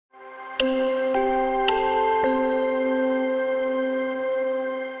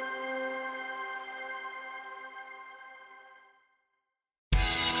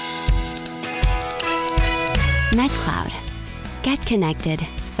MetCloud. Get connected,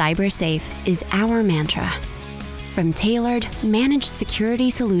 cyber safe is our mantra. From tailored, managed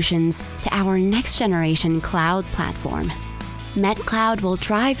security solutions to our next-generation cloud platform, MetCloud will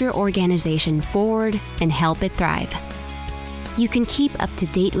drive your organization forward and help it thrive. You can keep up to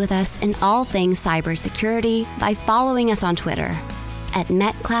date with us in all things cybersecurity by following us on Twitter at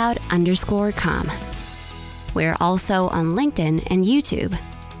 @MetCloud_com. We're also on LinkedIn and YouTube.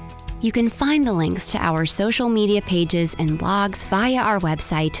 You can find the links to our social media pages and blogs via our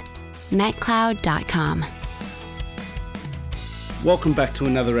website, metcloud.com. Welcome back to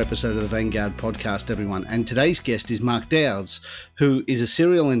another episode of the Vanguard podcast, everyone. And today's guest is Mark Dowds, who is a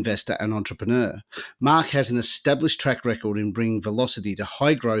serial investor and entrepreneur. Mark has an established track record in bringing velocity to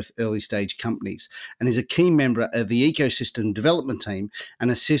high-growth, early-stage companies and is a key member of the ecosystem development team and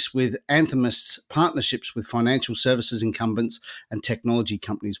assists with Anthemist's partnerships with financial services incumbents and technology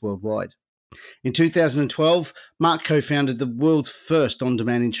companies worldwide. In 2012, Mark co-founded the world's first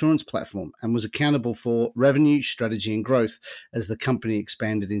on-demand insurance platform and was accountable for revenue, strategy, and growth as the company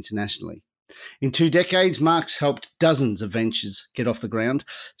expanded internationally. In 2 decades, Mark's helped dozens of ventures get off the ground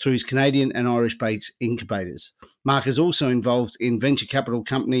through his Canadian and Irish-based incubators. Mark is also involved in venture capital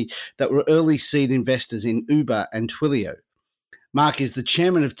company that were early seed investors in Uber and Twilio. Mark is the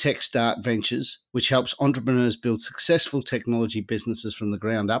chairman of TechStart Ventures, which helps entrepreneurs build successful technology businesses from the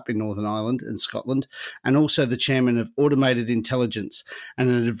ground up in Northern Ireland and Scotland, and also the chairman of Automated Intelligence and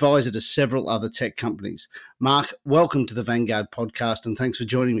an advisor to several other tech companies. Mark, welcome to the Vanguard podcast, and thanks for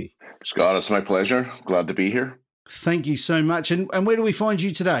joining me. Scott, it's my pleasure. Glad to be here. Thank you so much. And where do we find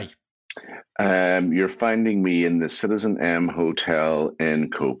you today? You're finding me in the Citizen M Hotel in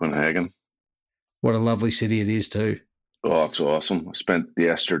Copenhagen. What a lovely city it is too. Oh, it's awesome. I spent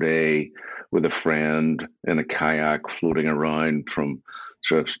yesterday with a friend in a kayak floating around from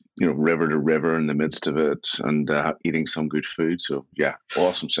sort of, river to river in the midst of it and eating some good food. So, yeah,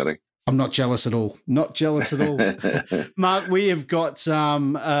 awesome city. I'm not jealous at all. Not jealous at all. Mark, we have got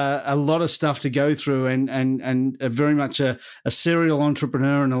a lot of stuff to go through and very much a serial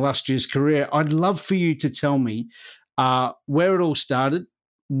entrepreneur and illustrious career. I'd love for you to tell me where it all started,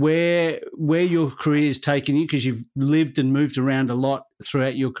 where your career has taken you, because you've lived and moved around a lot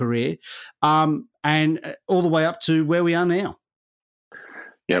throughout your career, and all the way up to where we are now.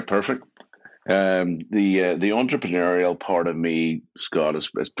 Yeah, perfect. The entrepreneurial part of me, Scott,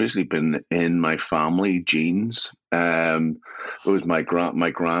 has basically been in my family genes. It was my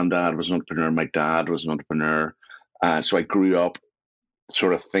granddad was an entrepreneur, my dad was an entrepreneur, so I grew up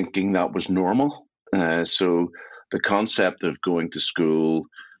sort of thinking that was normal. So the concept of going to school,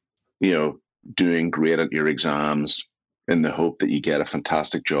 doing great at your exams in the hope that you get a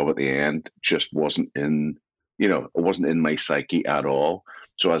fantastic job at the end just wasn't in my psyche at all.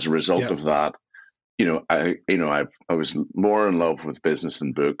 So as a result of that, I was more in love with business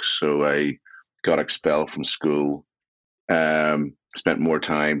than books. So I got expelled from school, spent more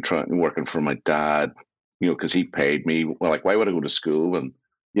time working for my dad, because he paid me. Well, like, why would I go to school when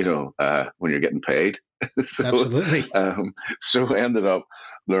you're getting paid? So, absolutely. So I ended up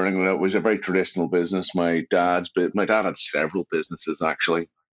learning that it was a very traditional business. My dad had several businesses actually.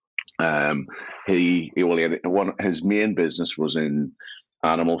 He had his main business was in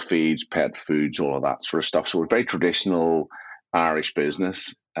animal feeds, pet foods, all of that sort of stuff. So it was very traditional Irish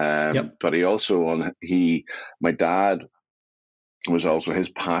business. But he also my dad was also, his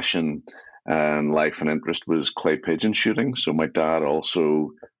passion and life and interest was clay pigeon shooting. So my dad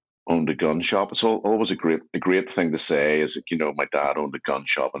also owned a gun shop. It's always a great thing to say is that, my dad owned a gun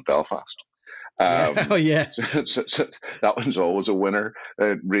shop in Belfast. So that one's always a winner.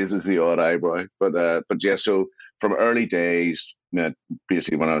 It raises the odd eyebrow. But yeah, so from early days,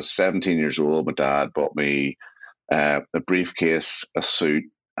 basically when I was 17 years old, my dad bought me a briefcase, a suit,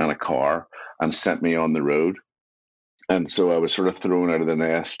 and a car, and sent me on the road. And so I was sort of thrown out of the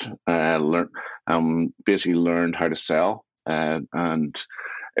nest. Basically learned how to sell, and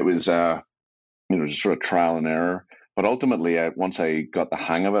it was just sort of trial and error. But ultimately, once I got the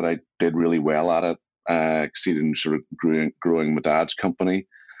hang of it, I did really well at it. Succeeded in sort of growing my dad's company,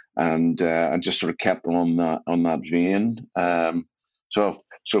 and just sort of kept on that vein.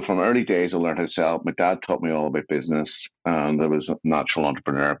 So from early days, I learned how to sell. My dad taught me all about business, and I was a natural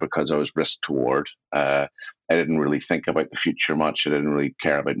entrepreneur because I was risk toward. I didn't really think about the future much. I didn't really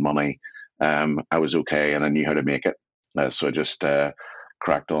care about money. I was okay, and I knew how to make it. So I just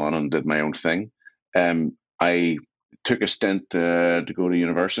cracked on and did my own thing. I took a stint to go to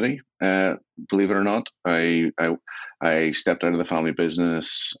university. Believe it or not, I stepped out of the family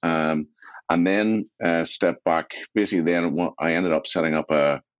business, and then stepped back. Basically, then I ended up setting up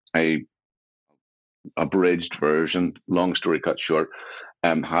abridged version. Long story cut short,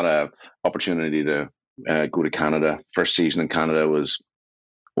 had a opportunity to go to Canada. First season in Canada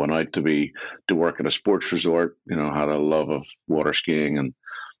went out to work at a sports resort. Had a love of water skiing and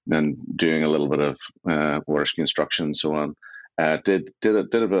then doing a little bit of water ski instruction and so on. Did a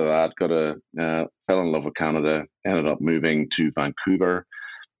bit of that. Fell in love with Canada. Ended up moving to Vancouver,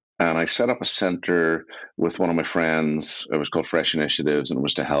 and I set up a center with one of my friends. It was called Fresh Initiatives, and it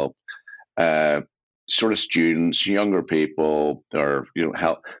was to help sort of students, younger people, or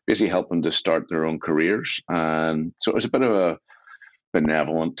basically help them to start their own careers. And so it was a bit of a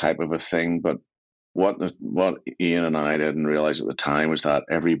benevolent type of a thing. But what Ian and I didn't realize at the time was that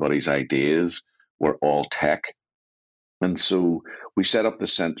everybody's ideas were all tech. And so we set up the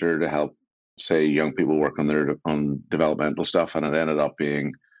center to help, say, young people work on developmental stuff. And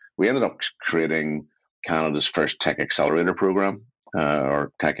we ended up creating Canada's first tech accelerator program,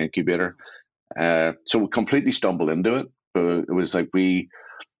 or tech incubator. So we completely stumbled into it. It was like we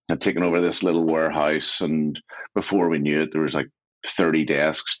had taken over this little warehouse, and before we knew it, there was like 30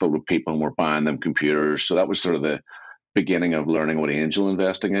 desks filled with people, and we're buying them computers. So that was sort of the beginning of learning what angel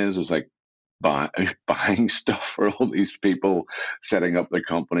investing is. It was like buying stuff for all these people, setting up their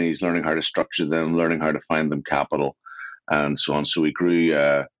companies, learning how to structure them, learning how to find them capital, and so on. So we grew.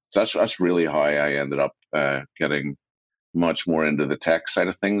 So that's really how I ended up getting much more into the tech side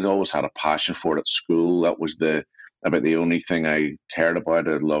of things. I always had a passion for it at school. That was about the only thing I cared about.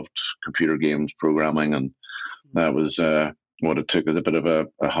 I loved computer games, programming, and that was what it took as a bit of a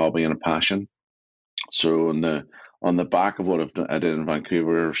hobby and a passion. So on the back of what I did in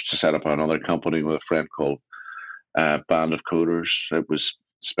Vancouver, to set up another company with a friend called Band of Coders. It was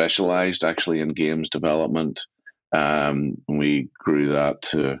specialized actually in games development. We grew that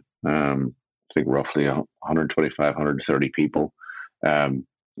to I think roughly 125, 130 people. And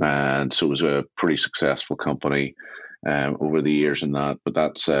so it was a pretty successful company over the years in that. But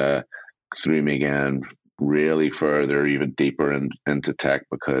that's threw me again really further, even deeper into tech,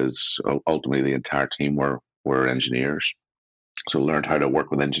 because ultimately the entire team were engineers. So learned how to work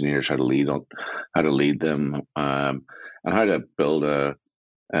with engineers, how to lead them, and how to build a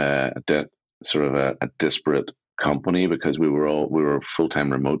disparate company, because we were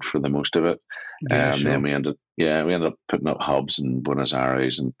full-time remote for the most of it. Sure. Then we ended up putting up hubs in Buenos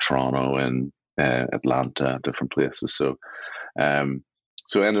Aires and Toronto and Atlanta, different places. So I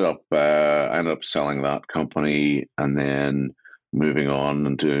ended up selling that company, and then moving on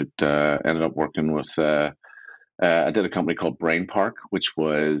and ended up working with I did a company called BrainPark, which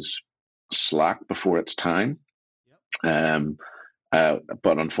was Slack before its time. Yep.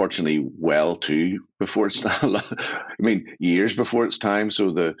 But unfortunately, before its time. I mean, years before its time.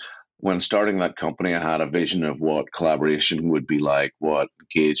 So when starting that company, I had a vision of what collaboration would be like, what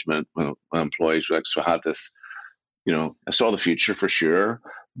engagement employees would like. So I had this, I saw the future for sure.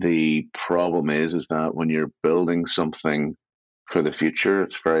 The problem is that when you're building something for the future,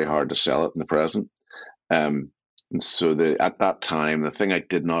 it's very hard to sell it in the present. And so at that time, the thing I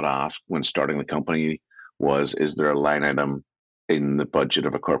did not ask when starting the company was, is there a line item in the budget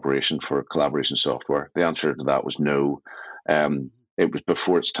of a corporation for collaboration software? The answer to that was no. It was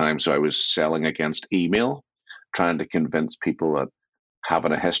before its time, so I was selling against email, trying to convince people that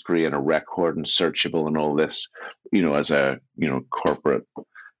having a history and a record and searchable and all this, as a corporate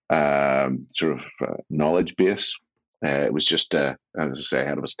knowledge base, it was just as I say,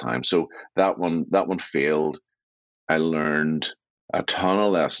 ahead of its time. So that one failed. I learned a ton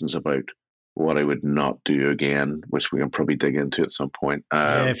of lessons about what I would not do again, which we can probably dig into at some point.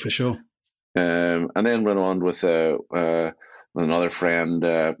 Yeah, for sure. And then went on with another friend.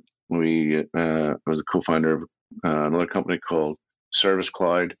 I was a co-founder of another company called Service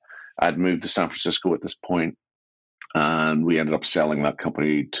Cloud. I'd moved to San Francisco at this point, and we ended up selling that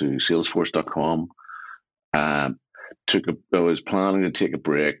company to Salesforce.com. I was planning to take a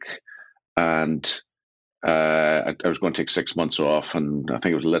break, and I was going to take 6 months off, and I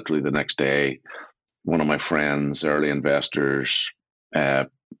think it was literally the next day, one of my friends, early investors,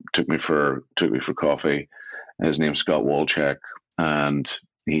 took me for coffee. His name's Scott Wolchek, and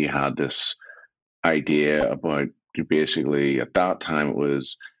he had this idea about, basically at that time it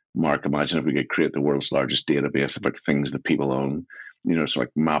was, Mark, imagine if we could create the world's largest database about things that people own, so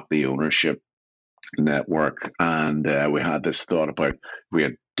like map the ownership network. And we had this thought about, if we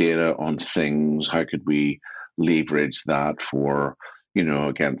had data on things, how could we leverage that for,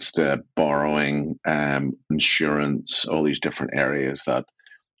 against borrowing, insurance, all these different areas, that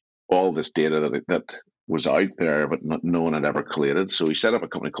all this data that was out there, but no one had ever collated. So we set up a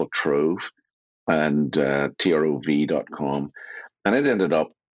company called Trove, and trov.com. And it ended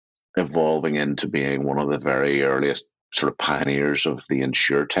up evolving into being one of the very earliest sort of pioneers of the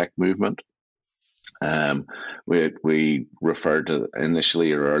insurtech movement. We referred to initially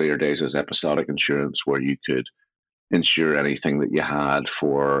your earlier days as episodic insurance, where you could insure anything that you had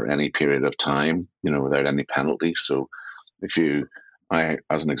for any period of time, without any penalty. So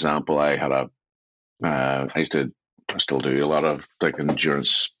as an example, I had I still do a lot of like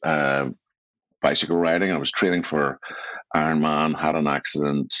endurance bicycle riding. I was training for Ironman, had an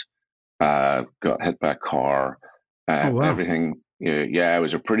accident, got hit by a car, oh, wow. Everything. Yeah, it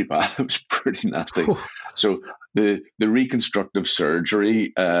was pretty bad. It was pretty nasty. So the reconstructive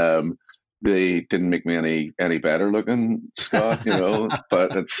surgery, they didn't make me any better looking, Scott.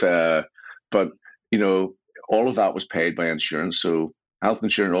 But it's all of that was paid by insurance. So health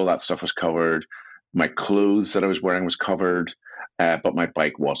insurance, all that stuff was covered. My clothes that I was wearing was covered, but my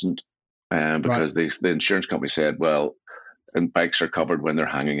bike wasn't, because the insurance company said, well, and bikes are covered when they're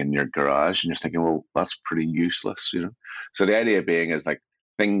hanging in your garage, and you're thinking, well, that's pretty useless, So the idea being is like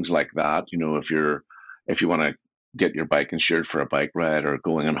things like that, if you want to get your bike insured for a bike ride or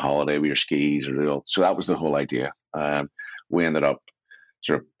going on holiday with your skis, so that was the whole idea. We ended up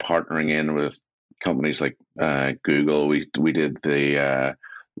sort of partnering in with companies like Google. We did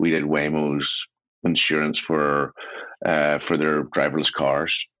Waymo's insurance for their driverless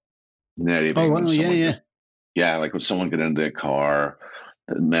cars. Oh, wow, yeah. Yeah, like when someone got into a car,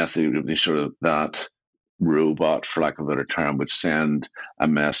 the message would be sort of that robot, for lack of a better term, would send a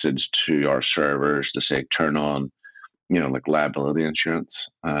message to our servers to say, turn on, like liability insurance.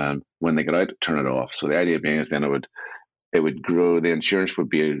 And when they get out, turn it off. So the idea being is then it would grow. The insurance would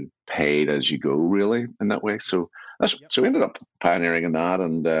be paid as you go, really, in that way. So so we ended up pioneering in that,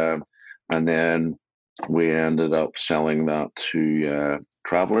 and then we ended up selling that to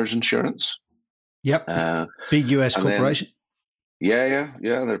Travelers Insurance. Yep. Big US corporation. Then,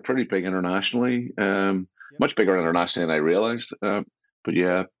 yeah. They're pretty big internationally. Much bigger internationally than I realized. But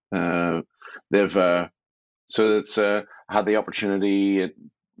yeah, they've so it's had the opportunity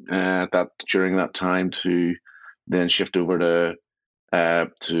during that time to then shift over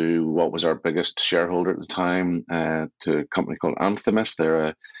to what was our biggest shareholder at the time, to a company called Anthemis.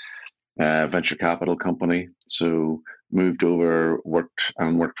 They're a venture capital company. So moved over, worked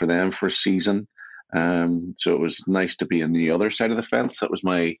for them for a season. So it was nice to be on the other side of the fence. That was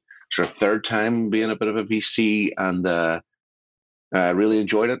my sort of third time being a bit of a VC, and really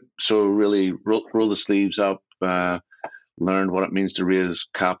enjoyed it. So really roll the sleeves up, learned what it means to raise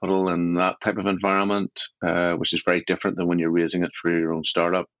capital in that type of environment, which is very different than when you're raising it for your own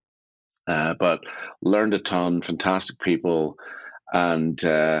startup. But learned a ton, fantastic people, and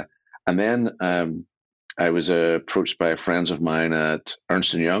then I was approached by friends of mine at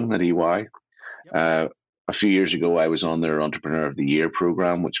Ernst & Young at EY. A few years ago, I was on their Entrepreneur of the Year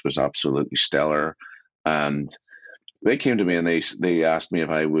program, which was absolutely stellar. And they came to me and they asked me if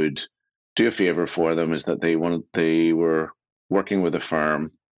I would do a favor for them. Is that they were working with a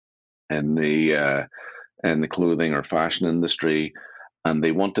firm in the clothing or fashion industry, and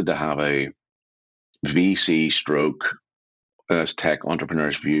they wanted to have a VC stroke as tech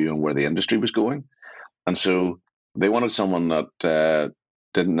entrepreneur's view on where the industry was going. And so they wanted someone that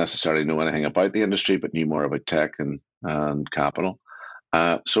didn't necessarily know anything about the industry, but knew more about tech and capital.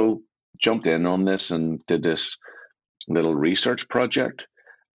 So jumped in on this and did this little research project.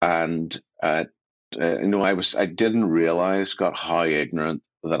 And I didn't realize, Scott, how ignorant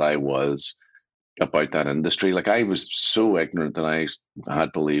that I was about that industry. Like, I was so ignorant that I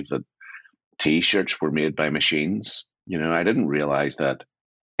had believed that T-shirts were made by machines. I didn't realize that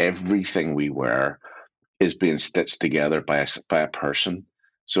everything we wear is being stitched together by a person.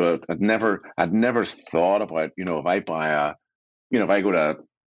 So I'd never thought about, if I buy if I go to,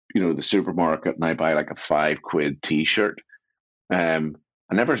 the supermarket and I buy like a £5 T-shirt, I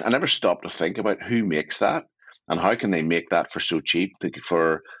never stopped to think about who makes that and how can they make that for so cheap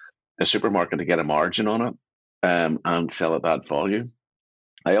for a supermarket to get a margin on it, and sell at that volume.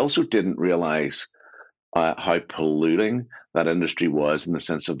 I also didn't realize how polluting that industry was, in the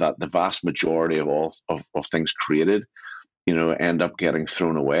sense of that the vast majority of all of things created, end up getting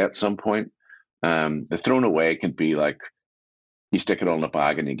thrown away at some point. The thrown away can be like, you stick it on a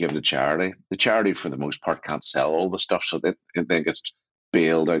bag and you give it to charity. The charity, for the most part, can't sell all the stuff, so it then gets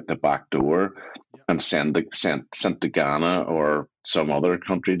bailed out the back door and sent to Ghana or some other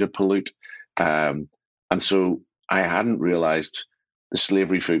country to pollute. And so I hadn't realized the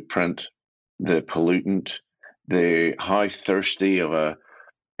slavery footprint, the pollutant, how thirsty of a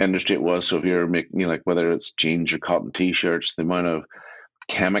industry it was. So if you're making, whether it's jeans or cotton T-shirts, the amount of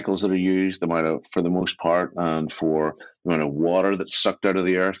chemicals that are used, the amount of, for the most part, and for the amount of water that's sucked out of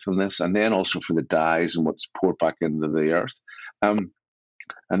the earth in this, and then also for the dyes and what's poured back into the earth. And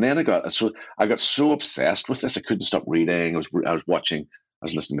then I got so obsessed with this, I couldn't stop reading. I was watching, I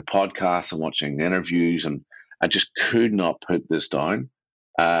was listening to podcasts and watching interviews, and I just could not put this down.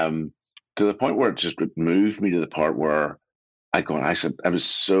 To the point where it just moved me to the part where I was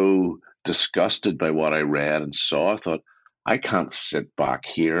so disgusted by what I read and saw. I thought, I can't sit back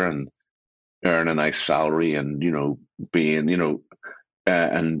here and earn a nice salary and, being,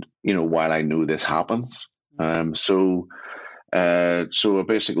 and, while I know this happens. So I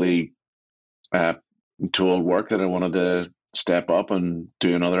basically told work that I wanted to step up and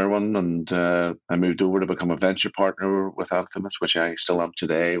do another one. And I moved over to become a venture partner with Althemis, which I still am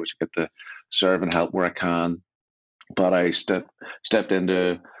today, which I get to serve and help where I can. But I stepped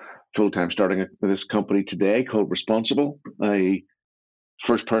into full-time starting this company today called Responsible.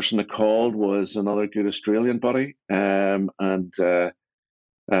 First person that called was another good Australian buddy. So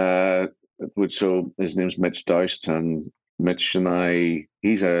his name's Mitch Doust, and Mitch and I,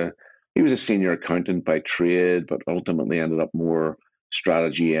 he was a senior accountant by trade, but ultimately ended up more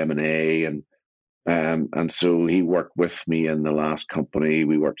strategy, M&A, and so he worked with me in the last company.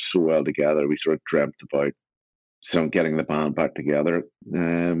 We worked so well together. We sort of dreamt about getting the band back together,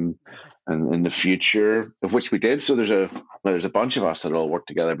 and in the future, of which we did. So there's a bunch of us that all worked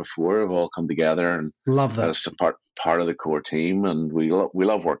together before, have all come together, and love that. As part of the core team, and we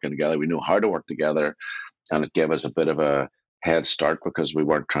love working together. We know how to work together, and it gave us a bit of a head start because we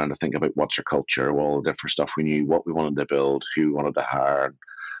weren't trying to think about what's our culture, all the different stuff. We knew what we wanted to build, who we wanted to hire,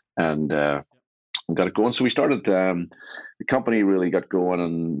 and got it going. So we started. The company really got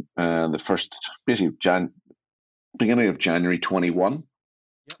going, and the first basically beginning of January 21.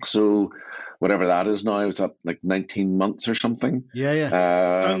 Yep. So whatever that is now, it's up like 19 months or something.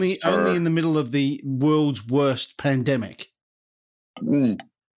 Yeah. Only in the middle of the world's worst pandemic.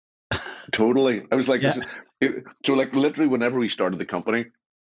 Totally. I was like, so like literally whenever we started the company,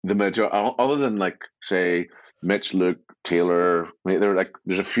 the major, other than like say Mitch, Luke, Taylor,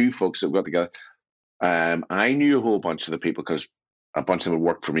 there's a few folks that got together. I knew a whole bunch of the people because a bunch of them had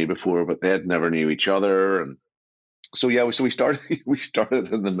worked for me before, but they had never knew each other. And so we started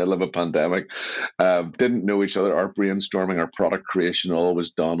in the middle of a pandemic, didn't know each other. Our brainstorming, our product creation, all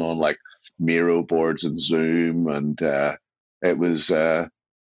was done on like Miro boards and Zoom, and it was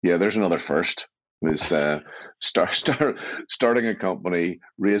there's another first. Was starting a company,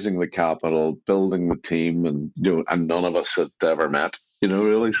 raising the capital, building the team, and and none of us had ever met,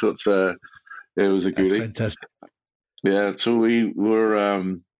 really. So it was a goodie. That's fantastic. Yeah, so we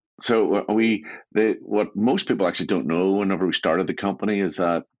were. What most people actually don't know whenever we started the company is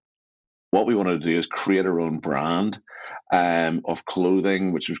that what we wanted to do is create our own brand of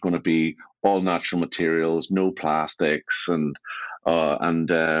clothing, which was going to be all natural materials, no plastics, but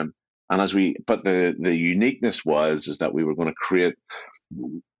the uniqueness is that we were going to create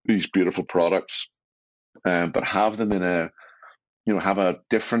these beautiful products, but have them in have a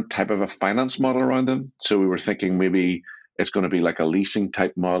different type of a finance model around them. So we were thinking maybe it's going to be like a leasing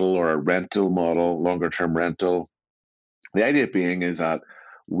type model or a rental model, longer term rental. The idea being is that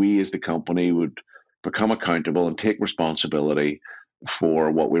we as the company would become accountable and take responsibility for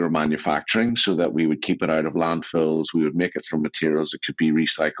what we were manufacturing so that we would keep it out of landfills. We would make it from materials that could be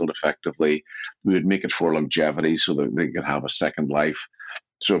recycled effectively. We would make it for longevity so that they could have a second life.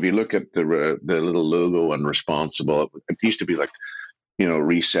 So if you look at the little logo and Responsible, it used to be like,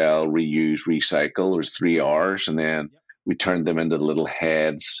 resell, reuse, recycle. There's 3 R's, and then we turned them into little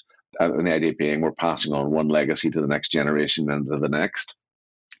heads. And the idea being we're passing on one legacy to the next generation and to the next.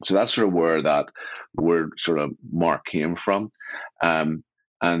 So that's sort of where that word sort of mark came from. So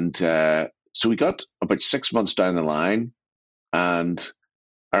we got about 6 months down the line, and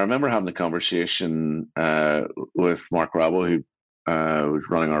I remember having a conversation with Mark Rabo, who was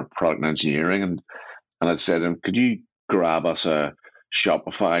running our product and engineering, and I'd said to him, could you grab us a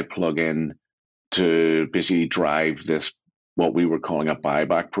Shopify plugin to basically drive this, what we were calling a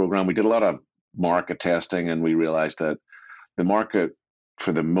buyback program. We did a lot of market testing, and we realized that the market,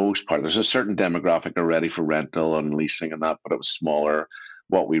 for the most part, there's a certain demographic already for rental and leasing and that, but it was smaller.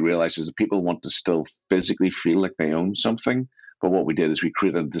 What we realized is that people want to still physically feel like they own something. But what we did is we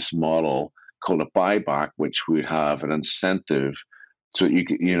created this model called a buyback, which would have an incentive so that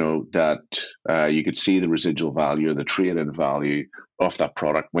you could see the residual value or the trade-in value of that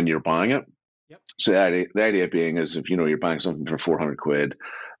product when you're buying it. Yep. So the idea being is if you're buying something for 400 quid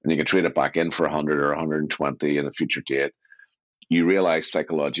and you can trade it back in for 100 or 120 in a future date, you realize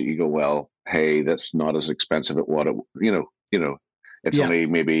psychologically, you go, well, hey, that's not as expensive as what it It's only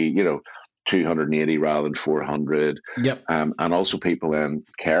maybe 280 rather than 400. Yep. And also people then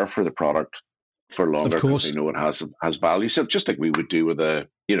care for the product for longer because they know it has value. So just like we would do with a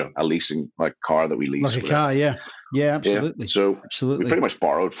leasing like car that we lease. Like a car, yeah. Yeah, absolutely. Yeah. So absolutely. We pretty much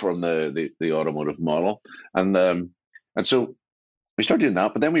borrowed from the automotive model. And so we started doing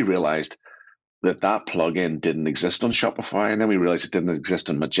that, but then we realized that plugin didn't exist on Shopify, and then we realized it didn't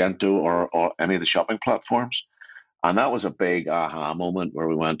exist on Magento or any of the shopping platforms. And that was a big aha moment where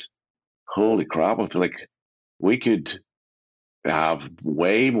we went, holy crap, I feel like we could have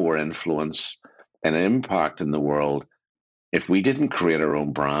way more influence and impact in the world if we didn't create our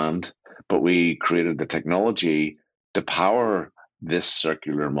own brand, but we created the technology to power this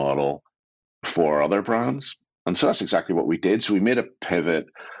circular model for other brands. And so that's exactly what we did. So we made a pivot,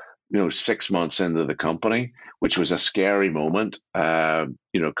 6 months into the company, which was a scary moment,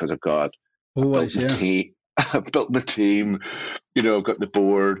 because I've got always, I've built the team, I've got the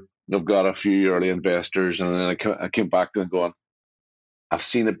board, I've got a few early investors, and then I came back to them going, I've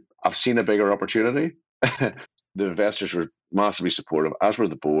seen a bigger opportunity. The investors were massively supportive, as were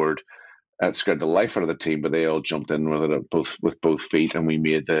the board. It scared the life out of the team, but they all jumped in with it with both feet, and we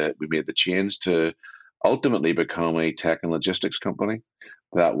made the change to ultimately become a tech and logistics company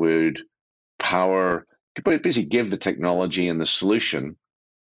that would basically give the technology and the solution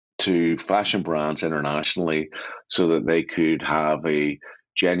to fashion brands internationally, so that they could have a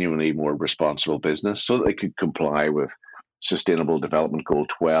genuinely more responsible business, so that they could comply with Sustainable Development Goal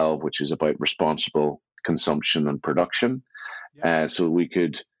 12, which is about responsible consumption and production. Yeah. So we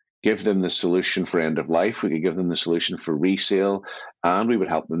could give them the solution for end of life, we could give them the solution for resale, and we would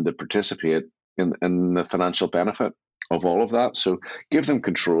help them to participate in the financial benefit of all of that. So give them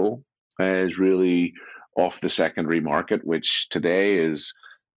control is really off the secondary market, which today is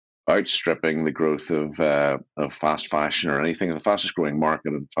outstripping the growth of fast fashion or anything. The fastest growing market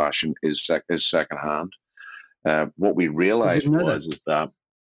in fashion is secondhand. What we realized is that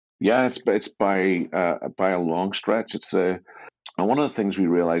it's by a long stretch. And one of the things we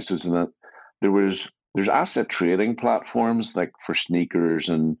realized is that there's asset trading platforms like for sneakers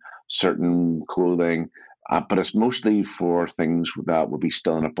and certain clothing, but it's mostly for things that would be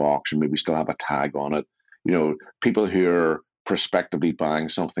still in a box and maybe still have a tag on it. People who are prospectively buying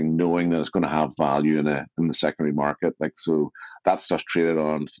something knowing that it's going to have value in the secondary market. Like, so that stuff's traded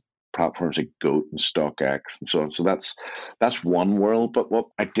on platforms like GOAT and StockX and so on. So that's one world. But what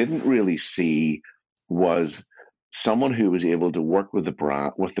I didn't really see was someone who was able to work with the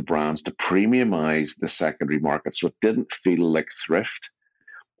brands to premiumize the secondary market, so it didn't feel like thrift.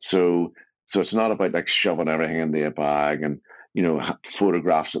 So it's not about like shoving everything into a bag and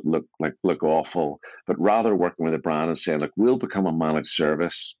photographs that look awful, but rather working with a brand and saying, look, we'll become a managed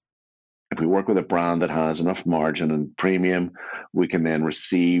service. If we work with a brand that has enough margin and premium, we can then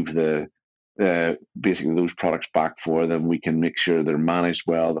receive basically those products back for them. We can make sure they're managed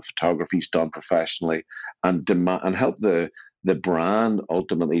well, the photography's done professionally, and help the brand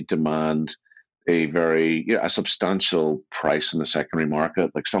ultimately demand a substantial price in the secondary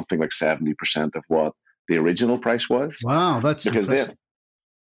market, like something like 70% of what the original price was. Wow, that's impressive.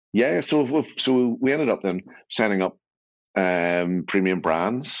 So we ended up then signing up premium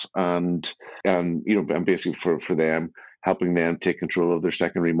brands and basically for them, helping them take control of their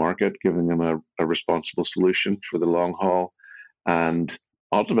secondary market, giving them a responsible solution for the long haul, and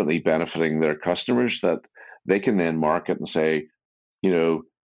ultimately benefiting their customers that they can then market and say,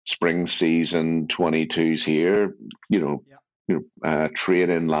 spring season 22's here, trade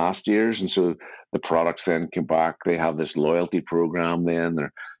in last year's. And so the products then come back. They have this loyalty program then.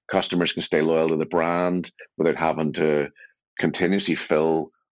 Their customers can stay loyal to the brand without having to continuously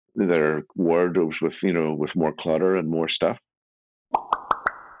fill their wardrobes with more clutter and more stuff.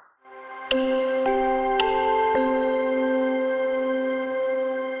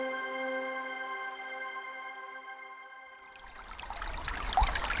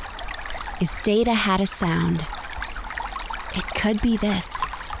 If data had a sound, it could be this.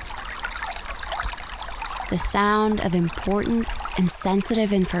 The sound of important and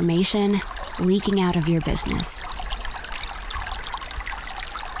sensitive information leaking out of your business.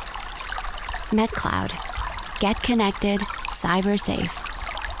 MetCloud. Get connected, cyber safe.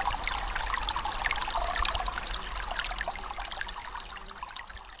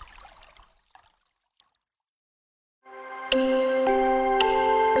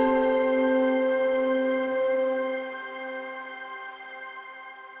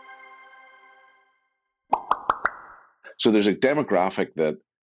 So there's a demographic that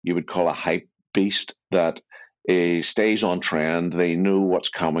you would call a hype beast that stays on trend. They know what's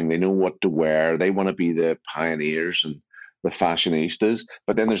coming. They know what to wear. They want to be the pioneers, and fashionistas,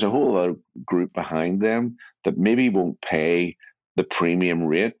 but then there's a whole other group behind them that maybe won't pay the premium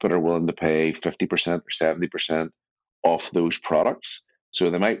rate, but are willing to pay 50% or 70% off those products. So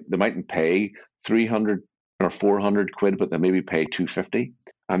they mightn't pay 300 or 400 quid, but they maybe pay 250,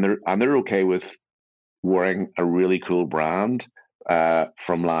 and they're okay with wearing a really cool brand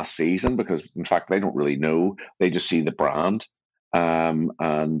from last season, because in fact they don't really know, they just see the brand,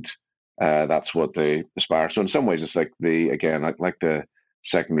 and that's what they aspire. So in some ways, it's like the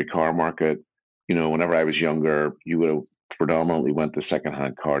secondary car market. Whenever I was younger, you would have predominantly went to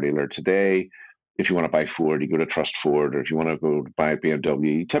secondhand car dealer. Today, if you want to buy Ford, you go to Trust Ford, or if you want to go to buy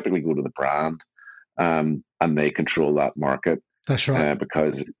BMW, you typically go to the brand, and they control that market. That's right,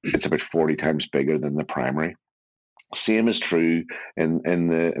 because it's about 40 times bigger than the primary. Same is true in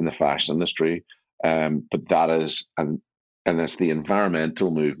the fashion industry, but that is and it's the environmental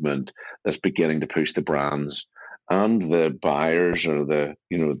movement that's beginning to push the brands and the buyers, or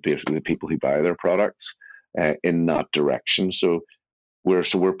basically the people who buy their products, in that direction. So we're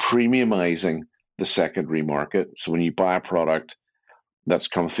premiumizing the secondary market. So when you buy a product that's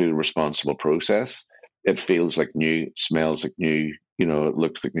come through a responsible process, it feels like new, smells like new, it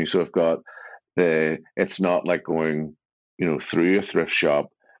looks like new. So it's not like going, through a thrift shop,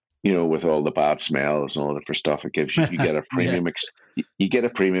 with all the bad smells and all the different stuff. It gives you get a premium, you get a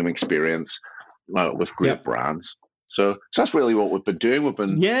premium experience with great brands. So that's really what we've been doing. We've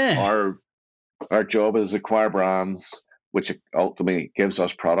been, our job is acquire brands, which ultimately gives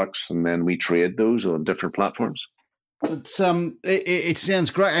us products, and then we trade those on different platforms. It sounds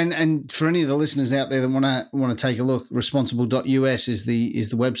great, and for any of the listeners out there that want to take a look, responsible.us is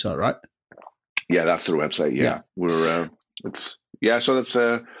the website, right? Yeah, that's their website. Yeah. We're so that's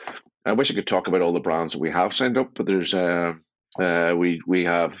I wish I could talk about all the brands that we have signed up, but there's we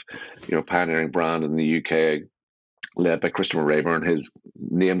have pioneering brand in the UK led by Christopher Rayburn,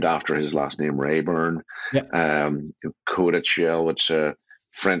 named after his last name, Rayburn. Coda Shell, which is a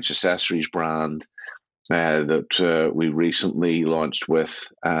French accessories brand that we recently launched with,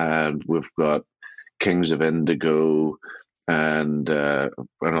 and we've got Kings of Indigo and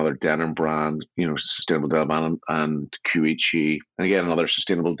another denim brand, sustainable denim, and Kuichi, and again another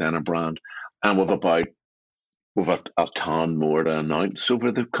sustainable denim brand, and we've a ton more to announce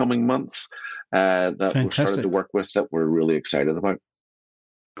over the coming months that we've started to work with, that we're really excited about.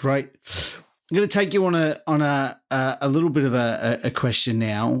 Great. I'm going to take you on a little bit of a question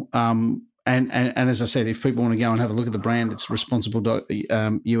now. And as I said, if people want to go and have a look at the brand, it's responsible.us. Go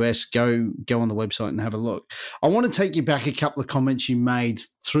on the website and have a look. I want to take you back a couple of comments you made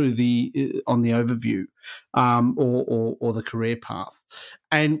through on the overview, or the career path.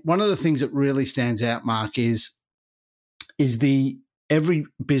 And one of the things that really stands out, Mark, is every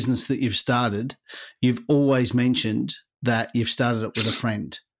business that you've started, you've always mentioned that you've started it with a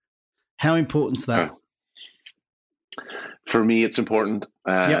friend. How important is that? For me, it's important.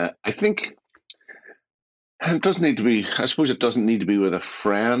 I think it doesn't need to be. I suppose it doesn't need to be with a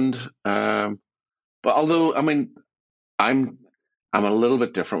friend. But although, I'm a little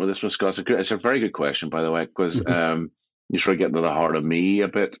bit different with this one, Scott. It's a very good question, by the way, because you sort of get into the heart of me a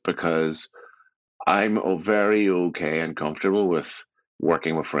bit, because I'm very okay and comfortable with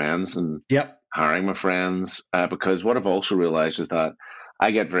working with friends and hiring my friends, because what I've also realized is that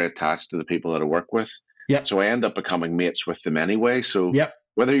I get very attached to the people that I work with. So I end up becoming mates with them anyway. So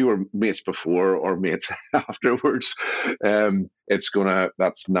whether you were mates before or mates afterwards,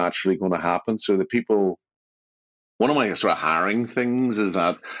 that's naturally going to happen. So one of my sort of hiring things is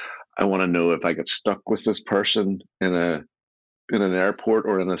that I want to know if I get stuck with this person in an airport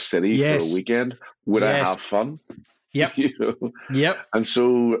or in a city for a weekend, would I have fun? And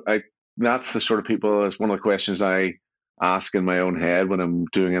so that's the sort of people. It's one of the questions I ask in my own head when I'm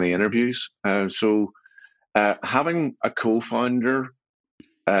doing any interviews. So having a co-founder,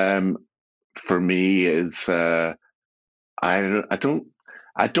 for me, is I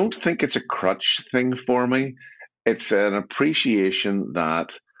don't think it's a crutch thing for me. It's an appreciation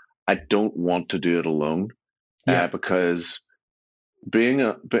that I don't want to do it alone, because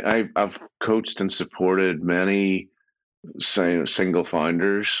I've coached and supported many single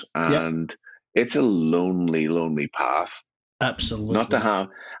founders, and it's a lonely path. Absolutely. Not to have,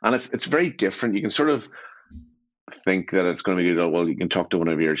 and it's very different. You can sort of think that it's going to be good. Well, you can talk to one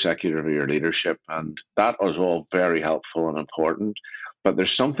of your executive or your leadership, and that is all very helpful and important. But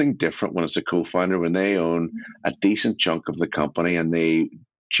there's something different when it's a co-founder, when they own a decent chunk of the company and they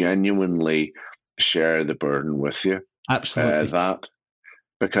genuinely share the burden with you. Absolutely.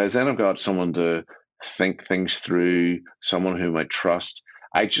 Because then I've got someone to think things through, someone whom I trust.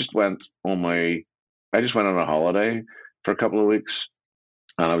 I just went on a holiday for a couple of weeks,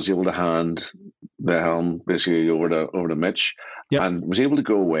 and I was able to hand the helm basically over to Mitch, and was able to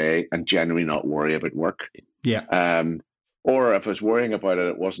go away and genuinely not worry about work. Yeah. Or if I was worrying about it,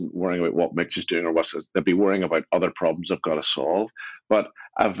 it wasn't worrying about what Mitch is doing, or they'd be worrying about other problems I've got to solve. But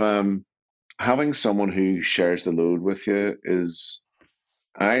having someone who shares the load with you is,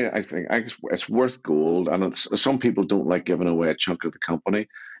 I think it's worth gold. And some people don't like giving away a chunk of the company.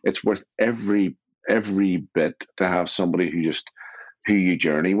 It's worth every bit to have somebody who you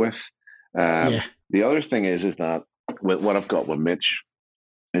journey with. The other thing is that with what I've got with Mitch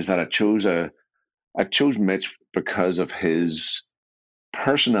is that I chose Mitch because of his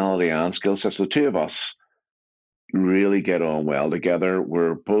personality and skill sets. The two of us really get on well together.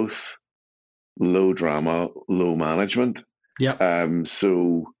 We're both low drama, low management.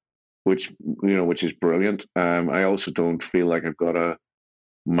 So which is brilliant. I also don't feel like I've got to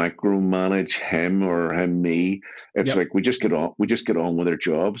micromanage him or him me. It's like we just get on with our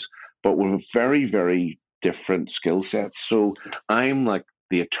jobs, but we're very, very different skill sets. So I'm like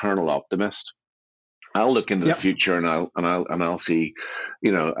the eternal optimist. I'll look into the future and I'll see,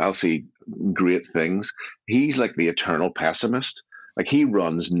 I'll see great things. He's like the eternal pessimist. Like he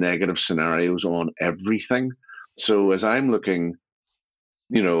runs negative scenarios on everything. So as I'm looking,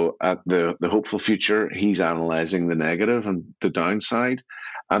 at the hopeful future, he's analyzing the negative and the downside,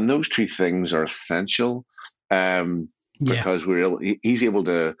 and those two things are essential. Because he's able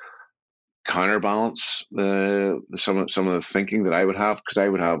to counterbalance some of the thinking that I would have, because I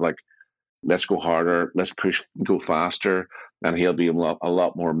would have like, let's go harder, let's push, go faster, and he'll be a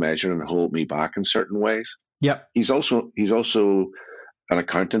lot more measured and hold me back in certain ways. He's also an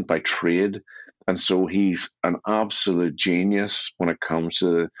accountant by trade, and so he's an absolute genius when it comes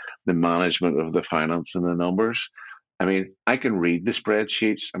to the management of the finance and the numbers. I mean, I can read the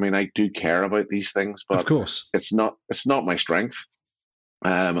spreadsheets. I mean, I do care about these things, but of course, it's not my strength.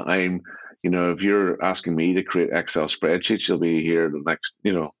 If you're asking me to create Excel spreadsheets, you'll be here the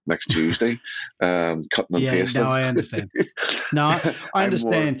next Tuesday, cutting and pasting. No, I understand. I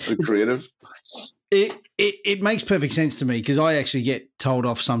understand. I'm more creative. It makes perfect sense to me, because I actually get told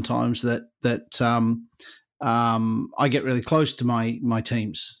off sometimes that I get really close to my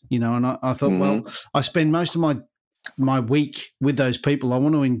teams, and I thought, well, I spend most of my week with those people. I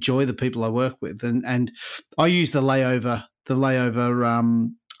want to enjoy the people I work with, and I use the layover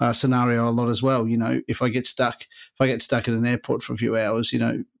scenario a lot as well. If I get stuck at an airport for a few hours,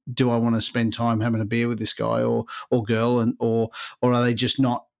 do I want to spend time having a beer with this guy or girl, or are they just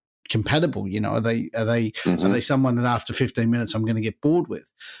not compatible? Are they someone that after 15 minutes I'm going to get bored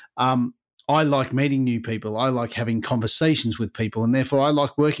with? I like meeting new people. I like having conversations with people, and therefore I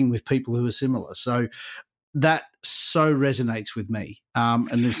like working with people who are similar. So that so resonates with me. And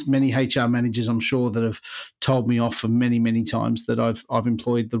there's many HR managers, I'm sure, that have told me off for many, many times that I've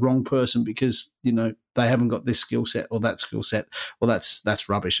employed the wrong person because, they haven't got this skill set or that skill set. Well, that's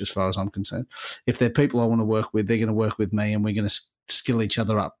rubbish as far as I'm concerned. If they're people I want to work with, they're going to work with me, and we're going to skill each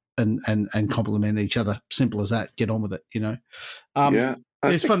other up and complement each other. Simple as that. Get on with it,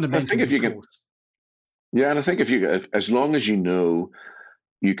 It's fundamental. And I think if as long as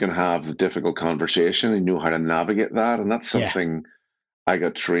you can have the difficult conversation and know how to navigate that. And that's something I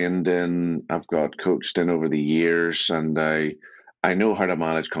got trained in, I've got coached in over the years, and I know how to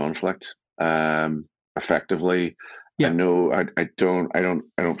manage conflict effectively. I know I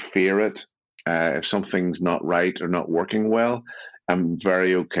don't fear it. If something's not right or not working well, I'm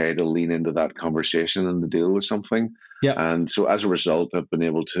very okay to lean into that conversation and to deal with something. And so as a result, I've been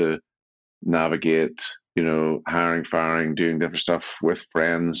able to navigate, hiring, firing, doing different stuff with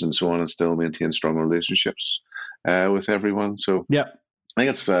friends and so on, and still maintain strong relationships with everyone. So I think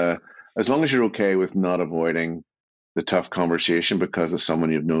it's as long as you're okay with not avoiding the tough conversation because of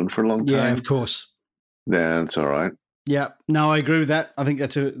someone you've known for a long time. Yeah, of course. Then it's all right. Yeah, no, I agree with that. I think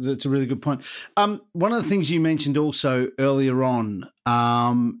that's a really good point. One of the things you mentioned also earlier on,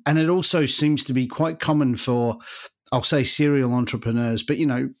 and it also seems to be quite common for, I'll say, serial entrepreneurs, but,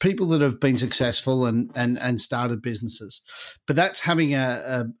 people that have been successful and started businesses. But that's having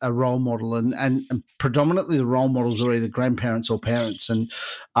a role model, and predominantly the role models are either grandparents or parents. And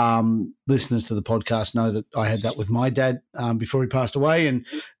listeners to the podcast know that I had that with my dad before he passed away, and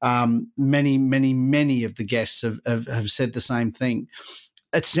many, many, many of the guests have said the same thing.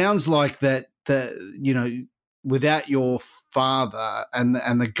 It sounds like that without your father and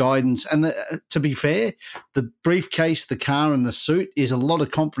the guidance and to be fair, the briefcase, the car and the suit is a lot of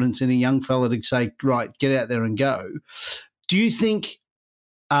confidence in a young fella to say, right, get out there and go. Do you think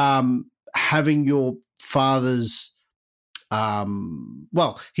having your father's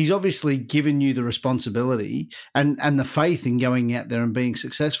he's obviously given you the responsibility and the faith in going out there and being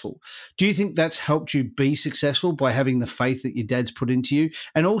successful. Do you think that's helped you be successful by having the faith that your dad's put into you?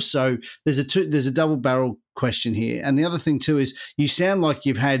 And also, there's a double barrel question here. And the other thing too is you sound like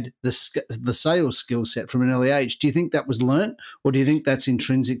you've had the sales skill set from an early age. Do you think that was learnt, or do you think that's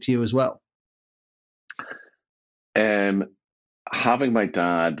intrinsic to you as well? Having my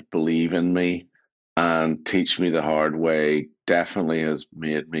dad believe in me and teach me the hard way definitely has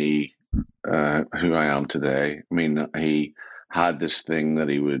made me who I am today. I mean, he had this thing that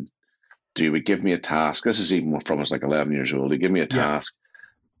he would do. He would give me a task. This is even from I was like 11 years old. He'd give me a task.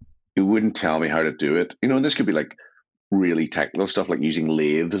 He wouldn't tell me how to do it. You know, and this could be like really technical stuff, like using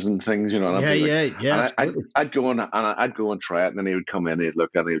lathes and things. You know, and I'd go and try it, and then he would come in, he'd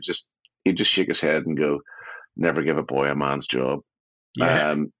look, and he'd just shake his head and go, "Never give a boy a man's job."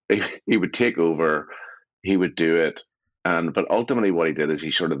 Yeah. He would take over, he would do it, but ultimately what he did is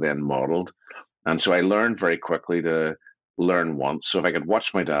he sort of then modeled, and so I learned very quickly to learn once. So if I could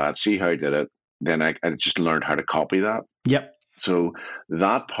watch my dad, see how he did it, then I just learned how to copy that. Yep. So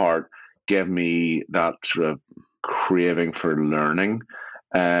that part gave me that sort of craving for learning,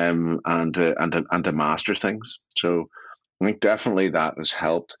 and to master things. So I think definitely that has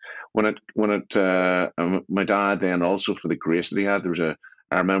helped. My dad then also, for the grace that he had,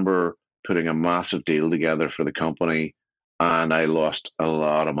 I remember putting a massive deal together for the company, and I lost a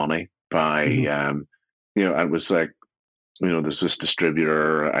lot of money by, it was like, this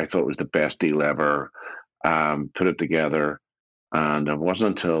distributor, I thought it was the best deal ever, put it together, and it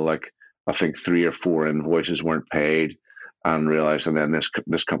wasn't until like, I think 3 or 4 invoices weren't paid and realized, and then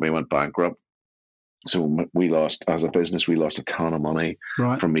this company went bankrupt. So as a business, we lost a ton of money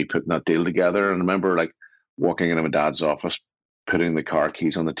from me putting that deal together. And I remember like walking into my dad's office, putting the car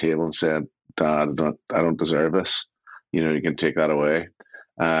keys on the table and said, "Dad, I don't deserve this. You can take that away."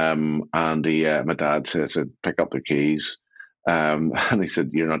 And my dad said, "Pick up the keys." And he said,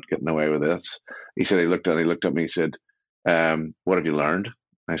 "You're not getting away with this." He said, he looked at me, he said, "What have you learned?"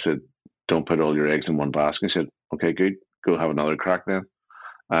 I said, "Don't put all your eggs in one basket." He said, "Okay, good. Go have another crack then."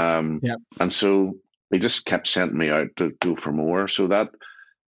 And so he just kept sending me out to go for more. So that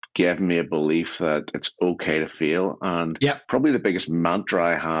gave me a belief that it's okay to fail. And probably the biggest mantra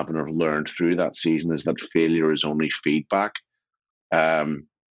I have and have learned through that season is that failure is only feedback. And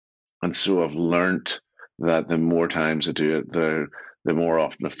so I've learned that the more times I do it, the more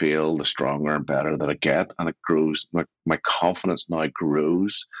often I fail, the stronger and better that I get. And it grows. My confidence now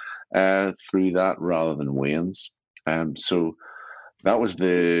grows through that rather than wanes. So that was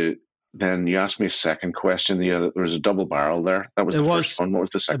then you asked me a second question. There was a double barrel there. That was the first one. What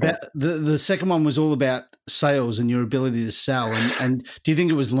was the second one? The second one was all about sales and your ability to sell. And do you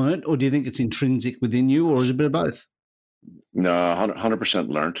think it was learnt, or do you think it's intrinsic within you, or is it a bit of both? No, 100%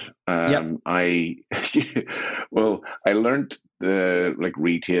 learnt. I learned like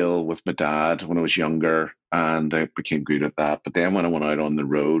retail with my dad when I was younger, and I became good at that. But then when I went out on the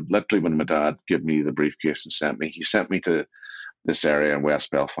road, literally when my dad gave me the briefcase and he sent me to this area in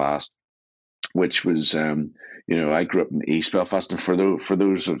West Belfast, which was, I grew up in East Belfast. And for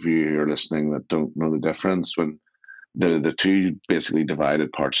those of you who are listening that don't know the difference, when the two basically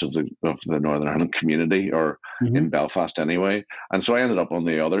divided parts of the Northern Ireland community, or in Belfast anyway. And so I ended up on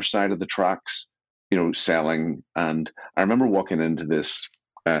the other side of the tracks, selling. And I remember walking into this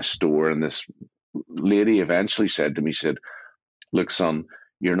store, and this lady eventually said to me, "Look, son,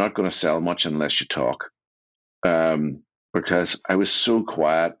 you're not going to sell much unless you talk." Because I was so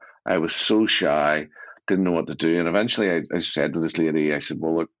quiet, I was so shy, didn't know what to do. And eventually I said to this lady, I said,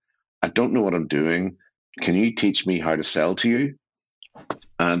 "Well, look, I don't know what I'm doing. Can you teach me how to sell to you?"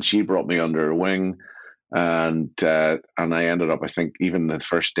 And she brought me under her wing, and I ended up, I think, even the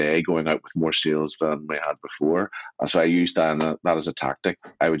first day, going out with more sales than we had before. So I used that as a tactic.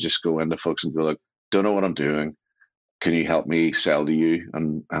 I would just go into folks and go, "Look, don't know what I'm doing. Can you help me sell to you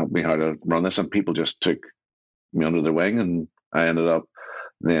and help me how to run this?" And people just took me under their wing, and I ended up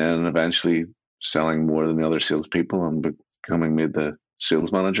then eventually selling more than the other salespeople and becoming made the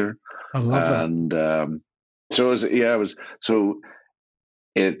sales manager. I love that. And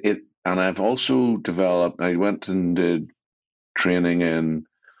and I've also developed. I went and did training in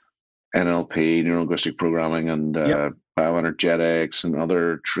NLP, neuro-linguistic programming, and bioenergetics, and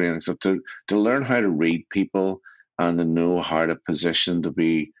other trainings to learn how to read people and to know how to position to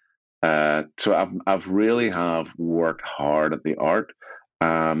be. So I've really have worked hard at the art,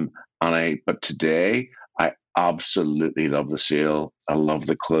 but today I absolutely love the sale. I love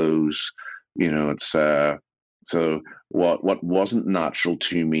the close. It's so what wasn't natural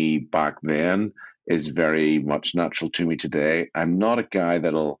to me back then is very much natural to me today. I'm not a guy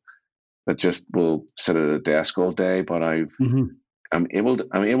that just will sit at a desk all day, but I'm able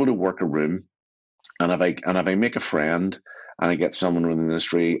to work a room, and if I make a friend and I get someone in the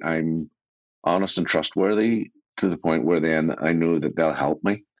industry, I'm honest and trustworthy to the point where then I know that they'll help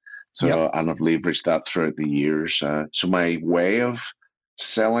me. So, and I've leveraged that throughout the years. So my way of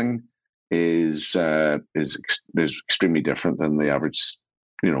selling is extremely different than the average,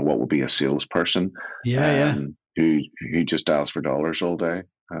 what would be a salesperson. Who just dials for dollars all day.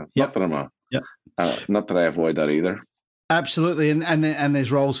 Not that not that I avoid that either. Absolutely, and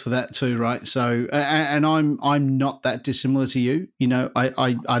there's roles for that too, right? So, and I'm not that dissimilar to you.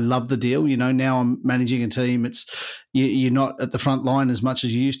 I love the deal. Now I'm managing a team. It's you're not at the front line as much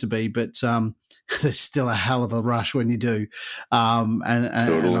as you used to be, but there's still a hell of a rush when you do. And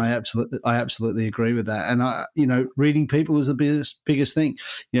I absolutely agree with that. And reading people is the biggest thing.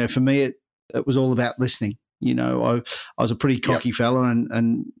 For me, it was all about listening. I was a pretty cocky fella,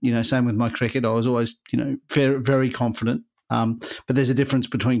 and same with my cricket. I was always, very, very confident. But there's a difference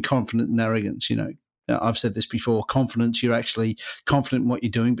between confident and arrogance. I've said this before. Confidence, you're actually confident in what you're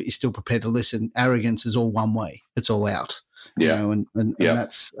doing, but you're still prepared to listen. Arrogance is all one way; it's all out. And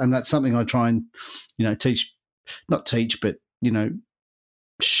that's something I try and not teach, but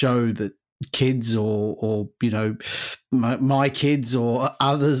show that kids or my kids or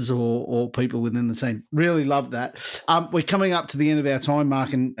others or people within the team. Really love that. We're coming up to the end of our time,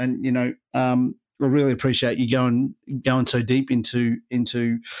 Mark, and I really appreciate you going so deep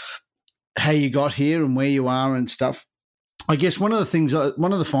into how you got here and where you are and stuff. I guess one of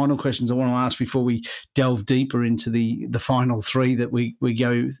the final questions I want to ask before we delve deeper into the final three that we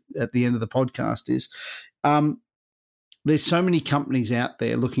go at the end of the podcast is, there's so many companies out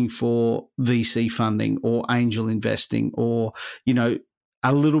there looking for VC funding or angel investing or,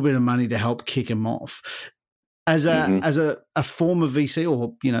 a little bit of money to help kick them off. As a form of VC,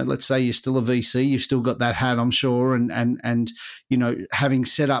 or, let's say you're still a VC, you've still got that hat, I'm sure, and having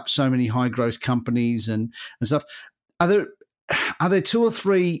set up so many high growth companies and stuff, are there two or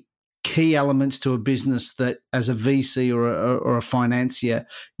three key elements to a business that as a VC or a financier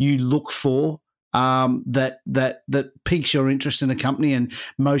you look for that piques your interest in a company and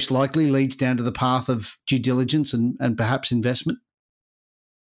most likely leads down to the path of due diligence and perhaps investment?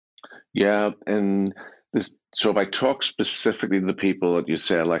 Yeah, and so if I talk specifically to the people that you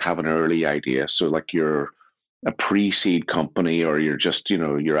say like have an early idea, so like you're a pre-seed company or you're just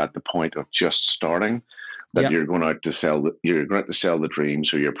you're at the point of just starting, that you're going out to sell the dream,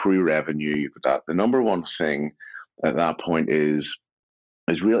 so you're pre-revenue, you've got that. The number one thing at that point is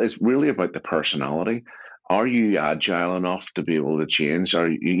really about the personality. Are you agile enough to be able to change? Are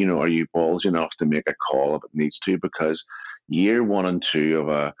you ballsy enough to make a call if it needs to? Because year 1 and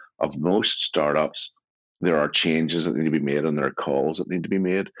 2 of most startups, there are changes that need to be made and there are calls that need to be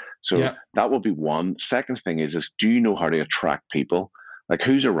made. So that will be one. Second thing is do you know how to attract people? Like,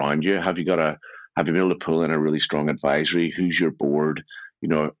 who's around you? Have you been able to pull in a really strong advisory? Who's your board?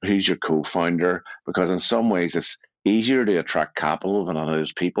 Who's your co-founder? Because in some ways it's easier to attract capital than it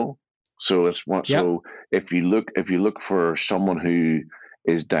is people. So so if you look for someone who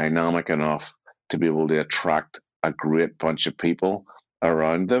is dynamic enough to be able to attract a great bunch of people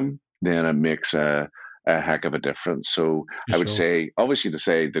around them, then it makes a heck of a difference. So I would say, obviously, to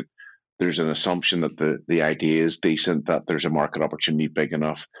say that there's an assumption that the idea is decent, that there's a market opportunity big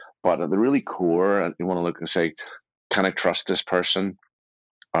enough. But at the really core, you want to look and say, can I trust this person?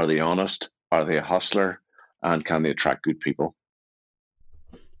 Are they honest? Are they a hustler? And can they attract good people?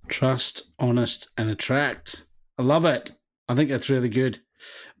 Trust, honest, and attract. I love it. I think that's really good.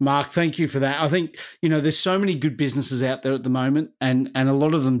 Mark, thank you for that. I think, there's so many good businesses out there at the moment, and a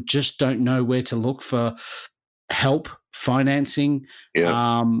lot of them just don't know where to look for help, financing,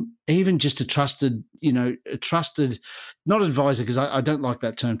 even just a trusted, not advisor, because I don't like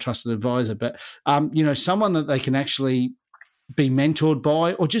that term, trusted advisor, but, someone that they can actually be mentored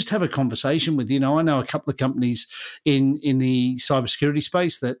by or just have a conversation with. I know a couple of companies in the cybersecurity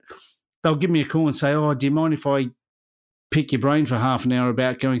space that they'll give me a call and say, oh, do you mind if I pick your brain for half an hour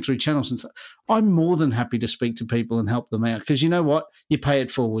about going through channels? And so I'm more than happy to speak to people and help them out, because you know what? You pay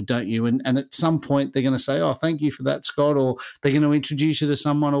it forward, don't you? And at some point they're going to say, oh, thank you for that, Scott, or they're going to introduce you to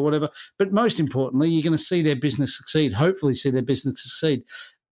someone or whatever. But most importantly, you're going to see their business succeed, hopefully see their business succeed.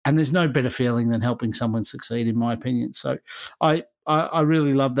 And there's no better feeling than helping someone succeed, in my opinion. So I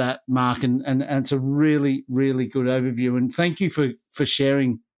really love that, Mark, and it's a really, really good overview. And thank you for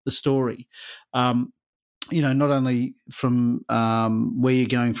sharing the story. not only from where you're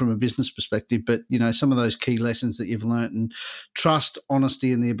going from a business perspective, but, some of those key lessons that you've learnt, and trust,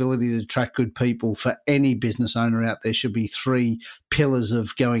 honesty, and the ability to attract good people for any business owner out there should be 3 pillars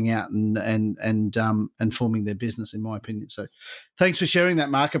of going out and forming their business, in my opinion. So thanks for sharing that,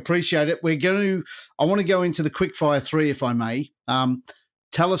 Mark. Appreciate it. I want to go into the quick fire 3, if I may.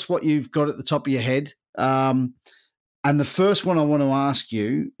 Tell us what you've got at the top of your head. And the first one I want to ask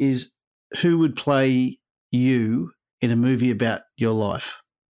you is, who would play you in a movie about your life,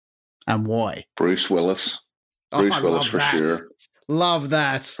 and why? Bruce Willis. Bruce Willis for sure. Love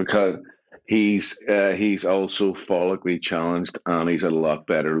that, because he's also follically challenged, and he's a lot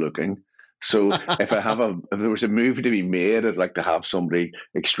better looking. So if there was a movie to be made, I'd like to have somebody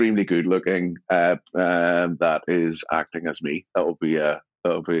extremely good looking that is acting as me. That would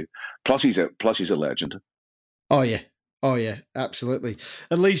be. Plus he's a legend. Oh yeah, absolutely.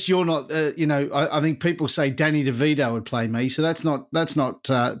 At least you're not. I think people say Danny DeVito would play me, so that's not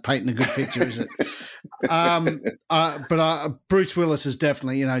painting a good picture, is it? But Bruce Willis is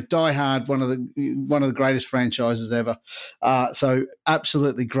definitely, Die Hard, one of the greatest franchises ever. So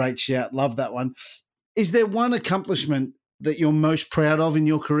absolutely great shout. Love that one. Is there one accomplishment that you're most proud of in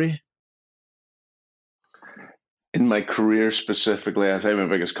your career? In my career specifically, I say my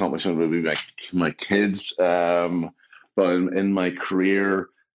biggest accomplishment would be my kids. But in my career,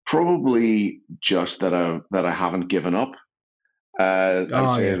 probably just that I haven't given up.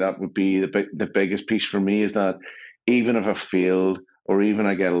 I'd say that would be the biggest piece for me, is that even if I failed, or even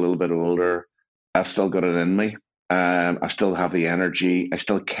I get a little bit older, I've still got it in me. I still have the energy. I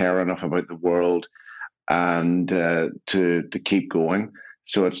still care enough about the world, and to keep going.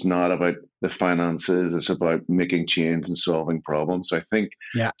 So it's not about the finances; it's about making change and solving problems. So I think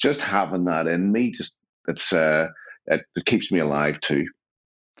just having that in me, it keeps me alive too.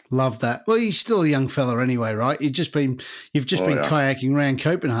 Love that. Well, you're still a young fella anyway, right? You've just been kayaking around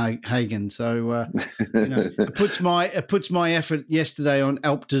Copenhagen, so it puts my effort yesterday on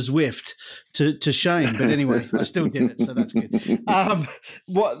Alpe d'Huez to shame. But anyway, I still did it, so that's good.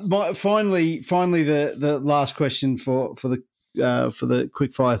 Finally, the last question for the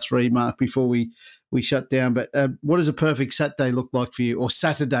quick fire 3, Mark, before we shut down. But what does a perfect Saturday look like for you, or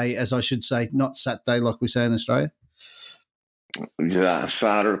Saturday, as I should say, not Saturday like we say in Australia? Yeah,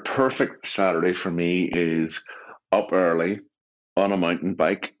 perfect Saturday for me is up early on a mountain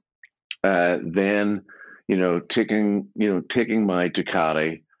bike, then taking my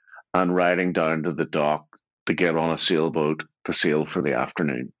Ducati and riding down to the dock to get on a sailboat to sail for the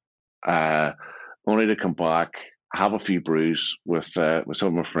afternoon, only to come back, have a few brews with some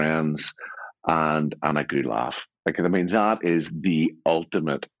of my friends, and a good laugh. That is the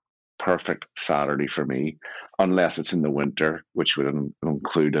ultimate perfect Saturday for me, unless it's in the winter, which would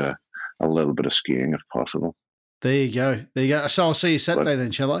include a little bit of skiing if possible. There you go. So I'll see you Saturday then,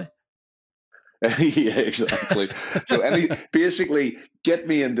 shall I? Yeah, exactly. So basically get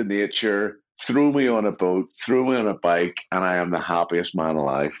me into nature, throw me on a boat, throw me on a bike, and I am the happiest man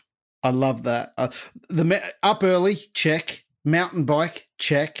alive. I love that. The up early, check. Mountain bike,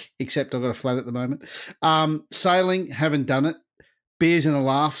 check, except I've got a flat at the moment. Sailing, haven't done it. Beers and a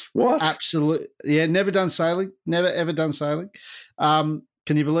laugh. What? Absolutely. Yeah, never done sailing. Never, ever done sailing. Can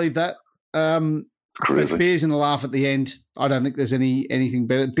you believe that? Crazy. But beers and a laugh at the end, I don't think there's anything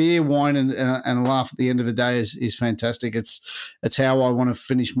better. Beer, wine, and a laugh at the end of the day is fantastic. It's how I want to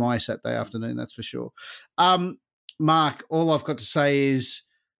finish my Saturday afternoon, that's for sure. Mark, all I've got to say is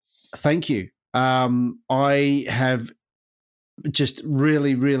thank you. I have just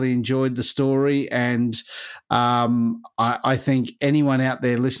really, really enjoyed the story, and I think anyone out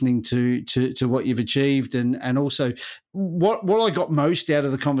there listening to what you've achieved, and also what I got most out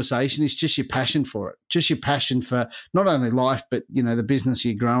of the conversation is just your passion for it, just your passion for not only life, but the business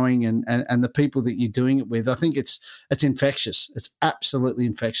you're growing and the people that you're doing it with. I think it's infectious. It's absolutely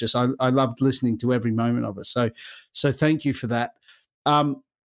infectious. I loved listening to every moment of it. So thank you for that.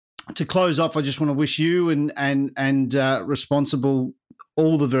 To close off, I just want to wish you and Responsible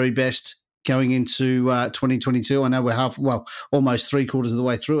all the very best going into 2022. I know we're almost 3/4 of the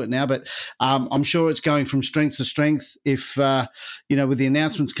way through it now, but I'm sure it's going from strength to strength. If with the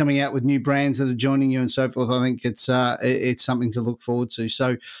announcements coming out with new brands that are joining you and so forth, I think it's something to look forward to.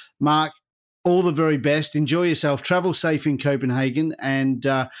 So, Mark, all the very best. Enjoy yourself. Travel safe in Copenhagen, and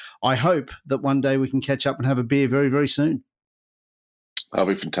I hope that one day we can catch up and have a beer very, very soon. That'll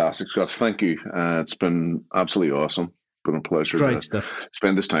be fantastic, Scott. Thank you. It's been absolutely awesome. It's been a pleasure to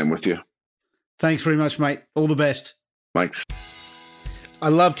spend this time with you. Thanks very much, mate. All the best. Thanks. I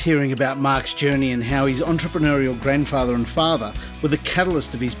loved hearing about Mark's journey and how his entrepreneurial grandfather and father were the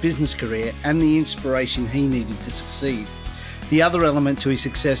catalyst of his business career and the inspiration he needed to succeed. The other element to his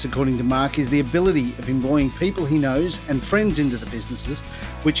success, according to Mark, is the ability of employing people he knows and friends into the businesses,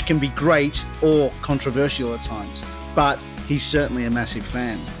 which can be great or controversial at times, but he's certainly a massive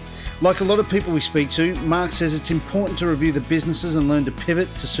fan. Like a lot of people we speak to, Mark says it's important to review the businesses and learn to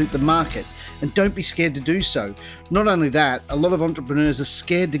pivot to suit the market, and don't be scared to do so. Not only that, a lot of entrepreneurs are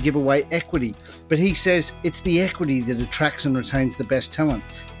scared to give away equity, but he says it's the equity that attracts and retains the best talent,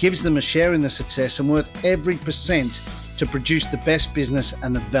 gives them a share in the success, and worth every percent to produce the best business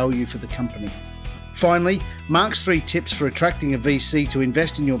and the value for the company. Finally, Mark's 3 tips for attracting a VC to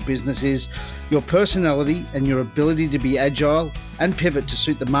invest in your business is your personality and your ability to be agile and pivot to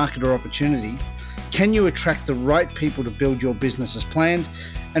suit the market or opportunity. Can you attract the right people to build your business as planned?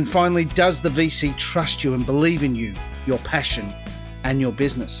 And finally, does the VC trust you and believe in you, your passion, and your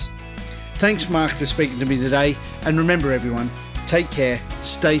business? Thanks, Mark, for speaking to me today. And remember, everyone, take care,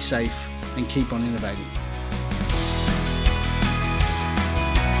 stay safe, and keep on innovating.